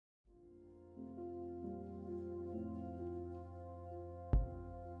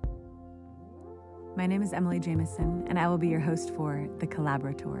My name is Emily Jamison, and I will be your host for The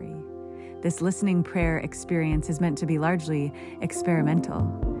Collaboratory. This listening prayer experience is meant to be largely experimental,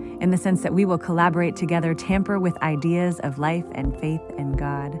 in the sense that we will collaborate together, tamper with ideas of life and faith in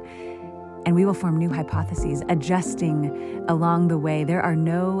God, and we will form new hypotheses, adjusting along the way. There are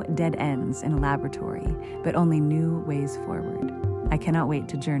no dead ends in a laboratory, but only new ways forward. I cannot wait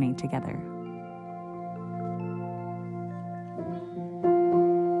to journey together.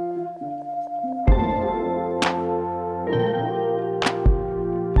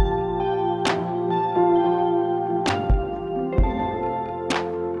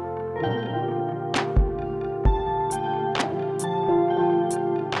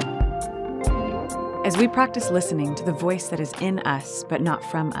 As we practice listening to the voice that is in us but not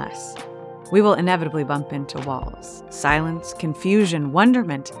from us, we will inevitably bump into walls, silence, confusion,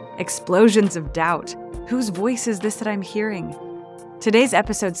 wonderment, explosions of doubt. Whose voice is this that I'm hearing? Today's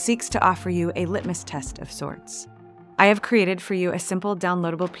episode seeks to offer you a litmus test of sorts. I have created for you a simple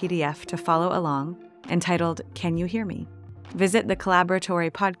downloadable PDF to follow along entitled, Can You Hear Me? Visit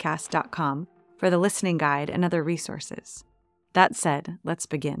thecollaboratorypodcast.com for the listening guide and other resources. That said, let's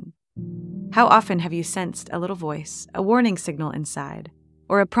begin. How often have you sensed a little voice, a warning signal inside,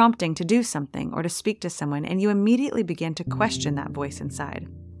 or a prompting to do something or to speak to someone, and you immediately begin to question that voice inside,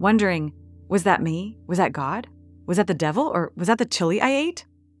 wondering, was that me? Was that God? Was that the devil? Or was that the chili I ate?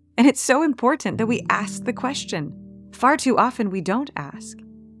 And it's so important that we ask the question. Far too often we don't ask.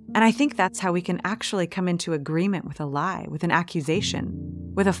 And I think that's how we can actually come into agreement with a lie, with an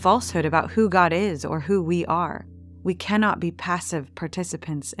accusation, with a falsehood about who God is or who we are. We cannot be passive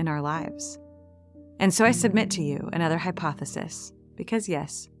participants in our lives. And so I submit to you another hypothesis, because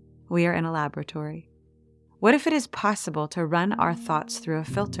yes, we are in a laboratory. What if it is possible to run our thoughts through a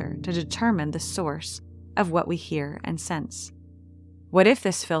filter to determine the source of what we hear and sense? What if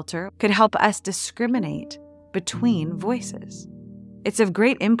this filter could help us discriminate between voices? It's of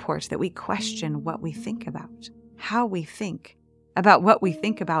great import that we question what we think about. How we think about what we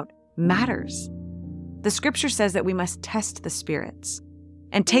think about matters. The scripture says that we must test the spirits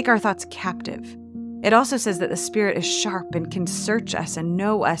and take our thoughts captive. It also says that the spirit is sharp and can search us and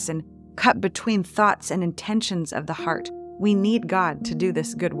know us and cut between thoughts and intentions of the heart. We need God to do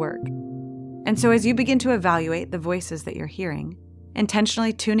this good work. And so as you begin to evaluate the voices that you're hearing,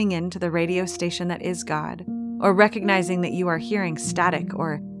 intentionally tuning in to the radio station that is God, or recognizing that you are hearing static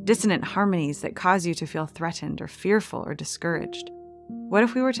or dissonant harmonies that cause you to feel threatened or fearful or discouraged, what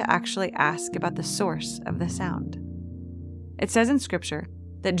if we were to actually ask about the source of the sound? It says in Scripture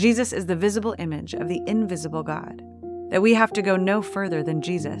that Jesus is the visible image of the invisible God, that we have to go no further than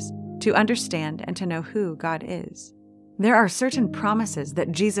Jesus to understand and to know who God is. There are certain promises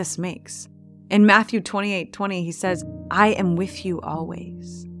that Jesus makes. In Matthew 28:20, he says, I am with you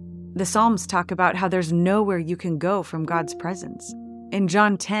always. The Psalms talk about how there's nowhere you can go from God's presence. In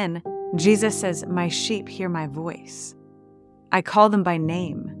John 10, Jesus says, my sheep hear my voice. I call them by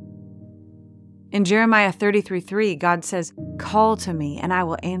name. In Jeremiah 33:3, God says, call to me and I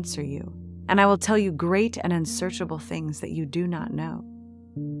will answer you, and I will tell you great and unsearchable things that you do not know.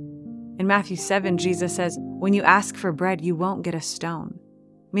 In Matthew 7, Jesus says, when you ask for bread, you won't get a stone.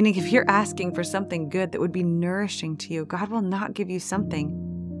 Meaning if you're asking for something good that would be nourishing to you, God will not give you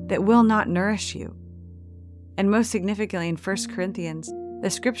something that will not nourish you. And most significantly in 1 Corinthians, the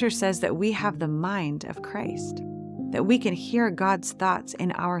scripture says that we have the mind of Christ, that we can hear God's thoughts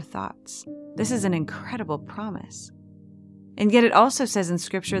in our thoughts. This is an incredible promise. And yet it also says in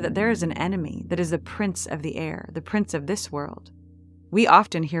Scripture that there is an enemy that is the prince of the air, the prince of this world. We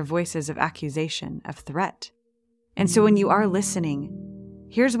often hear voices of accusation, of threat. And so when you are listening,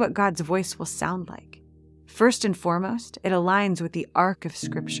 here's what God's voice will sound like. First and foremost, it aligns with the arc of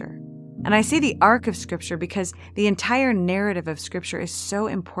Scripture. And I say the arc of Scripture because the entire narrative of Scripture is so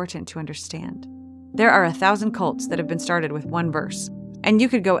important to understand. There are 1,000 cults that have been started with one verse, and you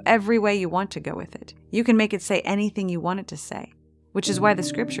could go every way you want to go with it. You can make it say anything you want it to say, which is why the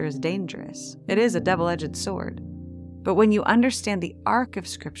scripture is dangerous. It is a double-edged sword. But when you understand the arc of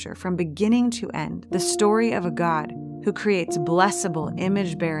Scripture from beginning to end, the story of a God who creates blessable,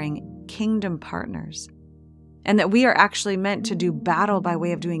 image-bearing kingdom partners, and that we are actually meant to do battle by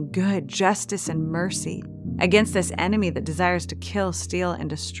way of doing good, justice, and mercy against this enemy that desires to kill, steal, and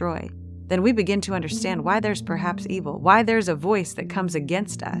destroy, then we begin to understand why there's perhaps evil, why there's a voice that comes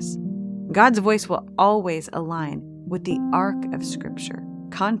against us. God's voice will always align with the arc of Scripture.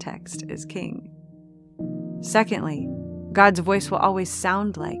 Context is king. Secondly, God's voice will always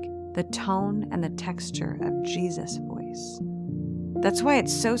sound like the tone and the texture of Jesus' voice. That's why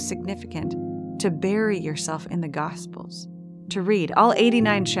it's so significant to bury yourself in the Gospels, to read all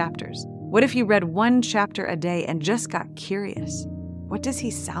 89 chapters, What if you read one chapter a day and just got curious? What does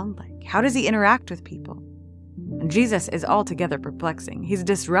he sound like? How does he interact with people? And Jesus is altogether perplexing. He's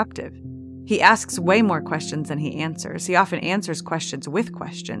disruptive. He asks way more questions than he answers. He often answers questions with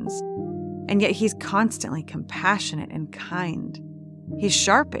questions. And yet he's constantly compassionate and kind. He's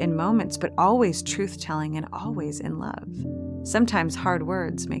sharp in moments, but always truth-telling and always in love. Sometimes hard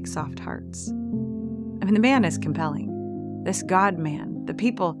words make soft hearts. I mean, the man is compelling. This God-man, the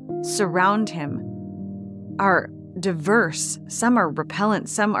people surround him are diverse. Some are repellent,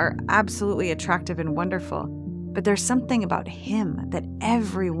 some are absolutely attractive and wonderful. But there's something about him that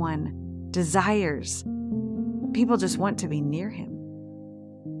everyone desires. People just want to be near him.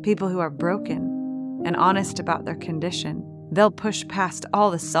 People who are broken and honest about their condition, they'll push past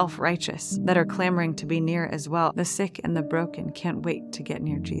all the self-righteous that are clamoring to be near as well. The sick and the broken can't wait to get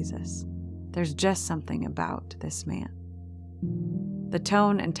near Jesus. There's just something about this man. The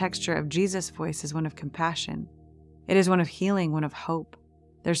tone and texture of Jesus' voice is one of compassion. It is one of healing, one of hope.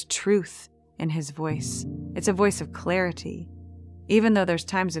 There's truth in his voice. It's a voice of clarity. Even though there's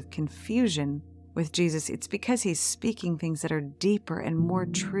times of confusion with Jesus, it's because he's speaking things that are deeper and more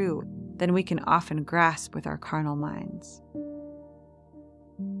true than we can often grasp with our carnal minds.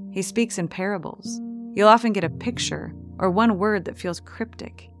 He speaks in parables. You'll often get a picture or one word that feels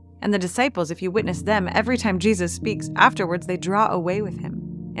cryptic. And the disciples, if you witness them, every time Jesus speaks, afterwards they draw away with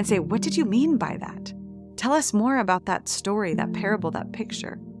him and say, "What did you mean by that? Tell us more about that story, that parable, that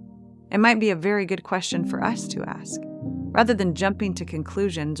picture." It might be a very good question for us to ask. Rather than jumping to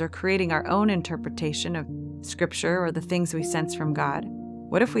conclusions or creating our own interpretation of Scripture or the things we sense from God,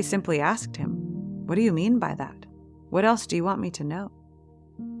 what if we simply asked him, "What do you mean by that? What else do you want me to know?"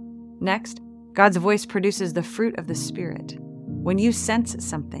 Next, God's voice produces the fruit of the Spirit. When you sense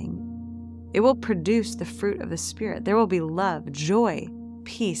something, it will produce the fruit of the Spirit. There will be love, joy,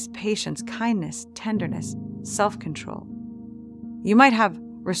 peace, patience, kindness, tenderness, self-control. You might have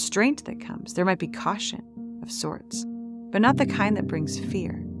restraint that comes. There might be caution of sorts, but not the kind that brings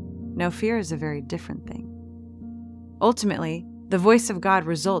fear. No, fear is a very different thing. Ultimately, the voice of God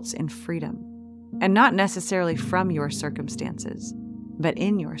results in freedom, and not necessarily from your circumstances, but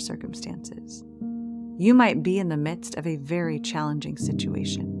in your circumstances. You might be in the midst of a very challenging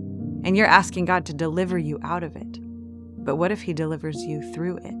situation, and you're asking God to deliver you out of it. But what if he delivers you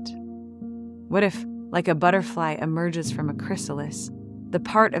through it? What if, like a butterfly emerges from a chrysalis, the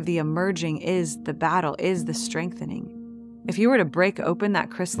part of the emerging is the battle, is the strengthening? If you were to break open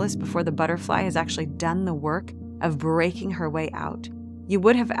that chrysalis before the butterfly has actually done the work of breaking her way out, you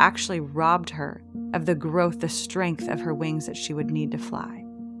would have actually robbed her of the growth, the strength of her wings that she would need to fly.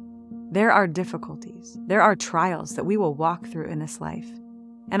 There are difficulties, there are trials that we will walk through in this life.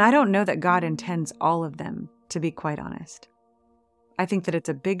 And I don't know that God intends all of them, to be quite honest. I think that it's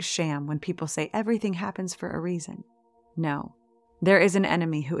a big sham when people say everything happens for a reason. No, there is an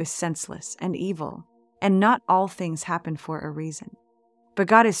enemy who is senseless and evil, and not all things happen for a reason. But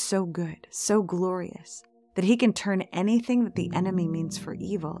God is so good, so glorious, that he can turn anything that the enemy means for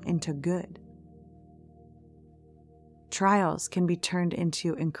evil into good. Trials can be turned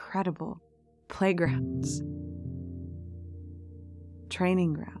into incredible playgrounds,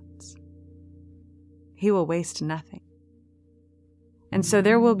 training grounds. He will waste nothing. And so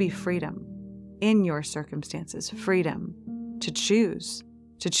there will be freedom in your circumstances, freedom to choose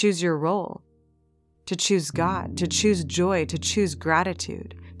your role, to choose God, to choose joy, to choose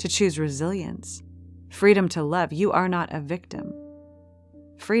gratitude, to choose resilience, freedom to love. You are not a victim.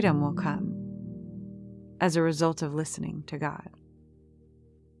 Freedom will come as a result of listening to God.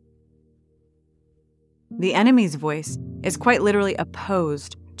 The enemy's voice is quite literally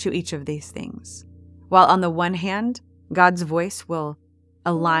opposed to each of these things. While on the one hand, God's voice will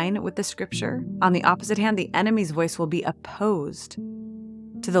align with the Scripture, on the opposite hand, the enemy's voice will be opposed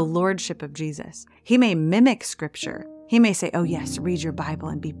to the lordship of Jesus. He may mimic Scripture. He may say, "Oh yes, read your Bible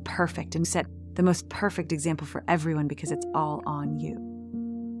and be perfect and set the most perfect example for everyone because it's all on you."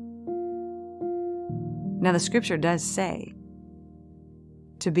 Now, the Scripture does say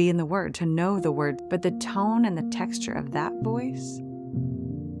to be in the Word, to know the Word, but the tone and the texture of that voice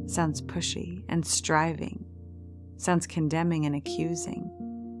sounds pushy and striving, sounds condemning and accusing,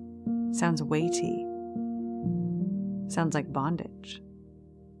 sounds weighty, sounds like bondage.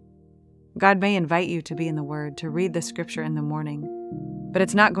 God may invite you to be in the Word, to read the Scripture in the morning, but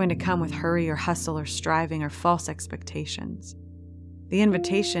it's not going to come with hurry or hustle or striving or false expectations. The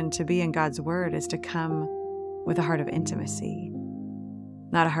invitation to be in God's Word is to come with a heart of intimacy,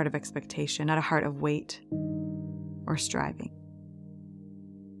 not a heart of expectation, not a heart of weight or striving.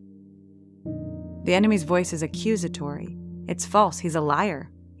 The enemy's voice is accusatory. It's false. He's a liar.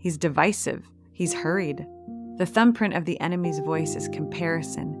 He's divisive. He's hurried. The thumbprint of the enemy's voice is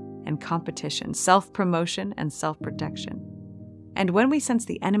comparison and competition, self-promotion and self-protection. And when we sense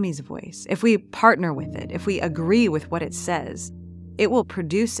the enemy's voice, if we partner with it, if we agree with what it says, it will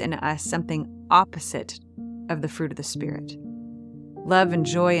produce in us something opposite of the fruit of the Spirit. Love and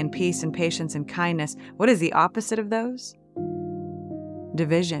joy and peace and patience and kindness. What is the opposite of those?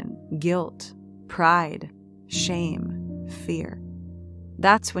 Division, guilt, pride, shame, fear.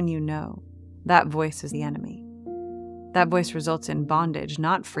 That's when you know that voice is the enemy. That voice results in bondage,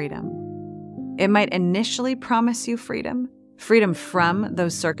 not freedom. It might initially promise you freedom from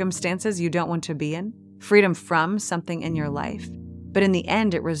those circumstances you don't want to be in, freedom from something in your life, but in the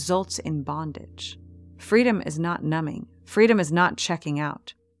end it results in bondage. Freedom is not numbing. Freedom is not checking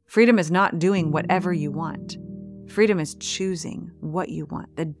out. Freedom is not doing whatever you want. Freedom is choosing what you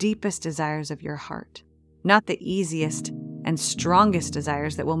want, the deepest desires of your heart, not the easiest and strongest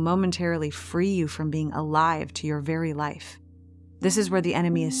desires that will momentarily free you from being alive to your very life. This is where the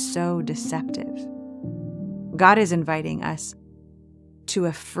enemy is so deceptive. God is inviting us to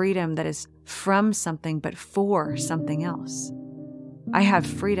a freedom that is from something but for something else. I have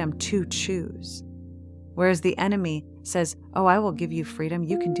freedom to choose. Whereas the enemy says, oh, I will give you freedom.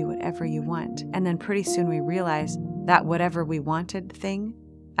 You can do whatever you want. And then pretty soon we realize that whatever we wanted thing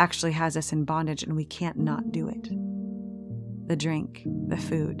actually has us in bondage and we can't not do it. The drink, the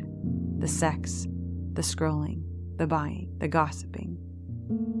food, the sex, the scrolling, the buying, the gossiping.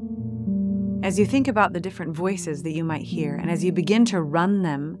 As you think about the different voices that you might hear, and as you begin to run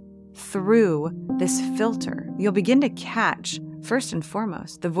them through this filter, you'll begin to catch, first and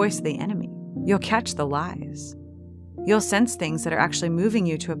foremost, the voice of the enemy. You'll catch the lies. You'll sense things that are actually moving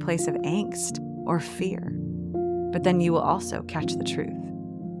you to a place of angst or fear. But then you will also catch the truth.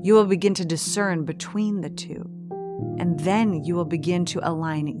 You will begin to discern between the two. And then you will begin to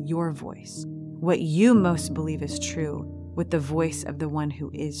align your voice, what you most believe is true, with the voice of the one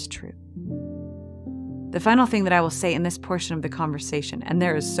who is true. The final thing that I will say in this portion of the conversation, and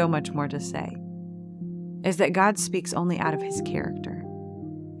there is so much more to say, is that God speaks only out of his character.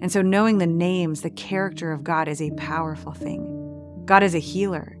 And so knowing the names, the character of God is a powerful thing. God is a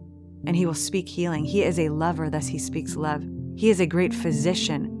healer, and he will speak healing. He is a lover, thus he speaks love. He is a great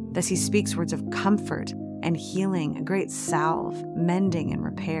physician, thus he speaks words of comfort and healing, a great salve, mending and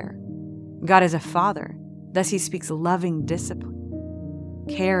repair. God is a father, thus he speaks loving discipline,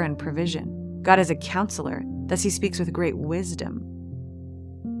 care and provision. God is a counselor, thus he speaks with great wisdom.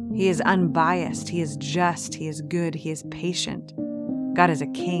 He is unbiased, he is just, he is good, he is patient. God is a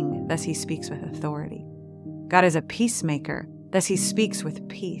king, thus he speaks with authority. God is a peacemaker, thus he speaks with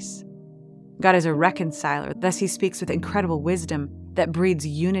peace. God is a reconciler, thus he speaks with incredible wisdom that breeds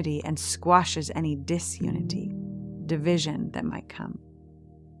unity and squashes any disunity, division that might come.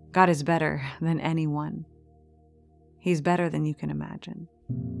 God is better than anyone. He's better than you can imagine.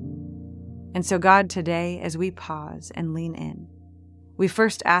 And so God, today, as we pause and lean in, we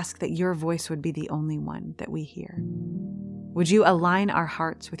first ask that your voice would be the only one that we hear. Would you align our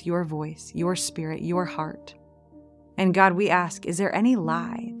hearts with your voice, your spirit, your heart? And God, we ask, is there any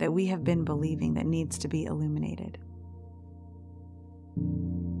lie that we have been believing that needs to be illuminated?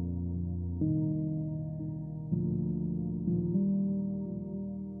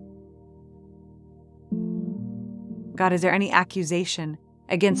 God, is there any accusation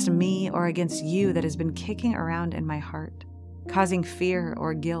against me or against you that has been kicking around in my heart, causing fear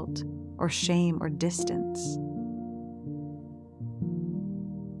or guilt or shame or distance?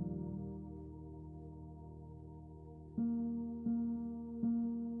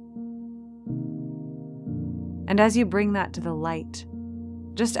 And as you bring that to the light,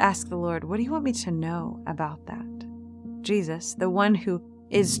 just ask the Lord, what do you want me to know about that? Jesus, the one who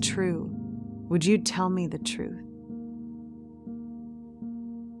is true, would you tell me the truth?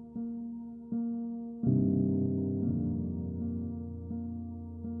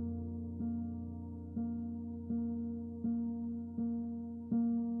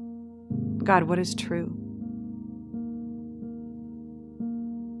 God, what is true?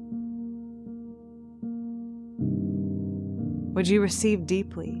 Would you receive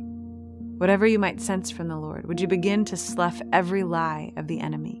deeply whatever you might sense from the Lord? Would you begin to slough every lie of the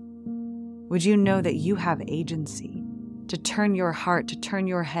enemy? Would you know that you have agency to turn your heart, to turn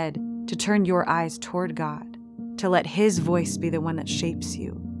your head, to turn your eyes toward God, to let his voice be the one that shapes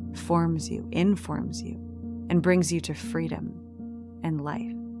you, forms you, informs you, and brings you to freedom and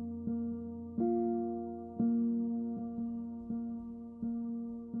life?